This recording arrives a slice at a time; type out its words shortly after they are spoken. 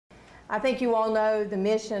I think you all know the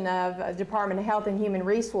mission of the Department of Health and Human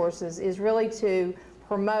Resources is really to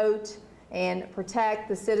promote and protect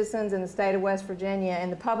the citizens in the state of West Virginia,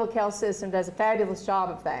 and the public health system does a fabulous job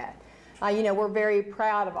of that. You know, we're very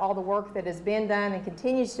proud of all the work that has been done and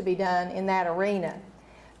continues to be done in that arena.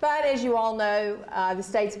 But as you all know, the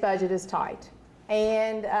state's budget is tight.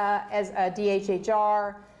 And as a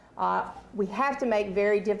DHHR, we have to make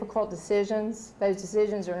very difficult decisions. Those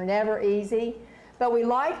decisions are never easy, but we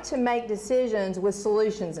like to make decisions with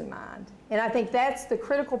solutions in mind. And I think that's the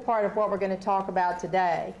critical part of what we're going to talk about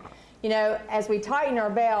today. You know, as we tighten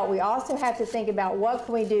our belt, we also have to think about what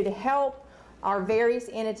can we do to help our various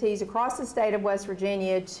entities across the state of West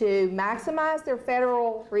Virginia to maximize their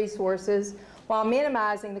federal resources while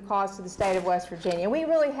minimizing the cost to the state of West Virginia. We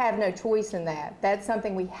really have no choice in that. That's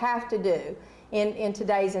something we have to do in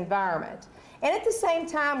today's environment. And at the same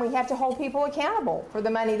time, we have to hold people accountable for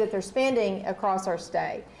the money that they're spending across our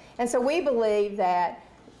state. And so we believe that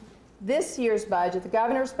this year's budget, the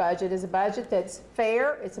governor's budget, is a budget that's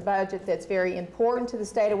fair. It's a budget that's very important to the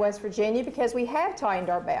state of West Virginia because we have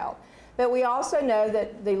tightened our belt. But we also know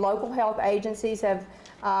that the local health agencies have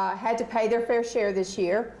had to pay their fair share this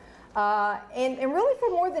year. And really for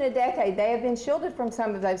more than a decade, they have been shielded from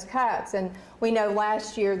some of those cuts. And we know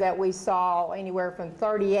last year that we saw anywhere from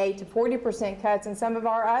 38 to 40% cuts in some of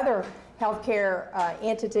our other healthcare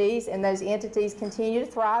entities, and those entities continue to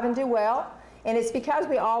thrive and do well. And it's because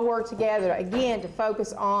we all work together, again, to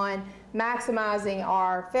focus on maximizing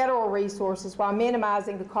our federal resources while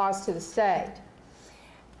minimizing the cost to the state.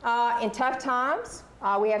 In tough times,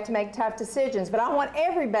 we have to make tough decisions, but I want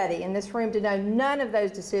everybody in this room to know none of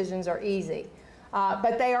those decisions are easy,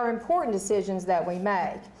 but they are important decisions that we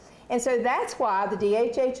make. And so that's why the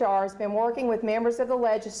DHHR has been working with members of the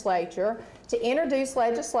legislature to introduce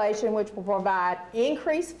legislation which will provide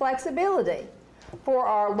increased flexibility for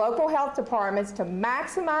our local health departments to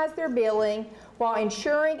maximize their billing while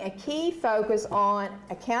ensuring a key focus on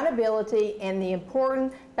accountability and the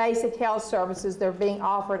important basic health services that are being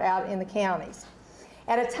offered out in the counties.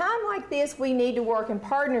 At a time like this, we need to work in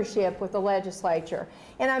partnership with the legislature.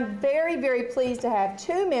 And I'm very, very pleased to have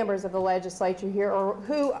two members of the legislature here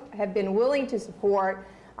who have been willing to support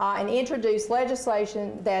and introduce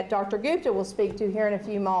legislation that Dr. Gupta will speak to here in a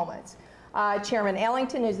few moments. Chairman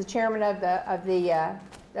Ellington, who's the chairman of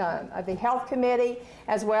the Health Committee,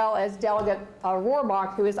 as well as Delegate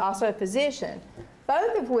Rohrbach, who is also a physician.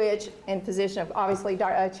 Both of which, and physician, obviously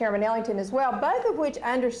Chairman Ellington as well, both of which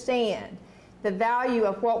understand the value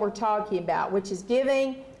of what we're talking about, which is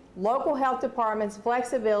giving local health departments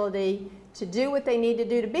flexibility to do what they need to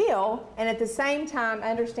do to bill, and at the same time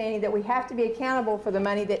understanding that we have to be accountable for the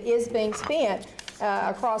money that is being spent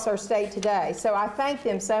across our state today. So I thank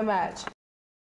them so much.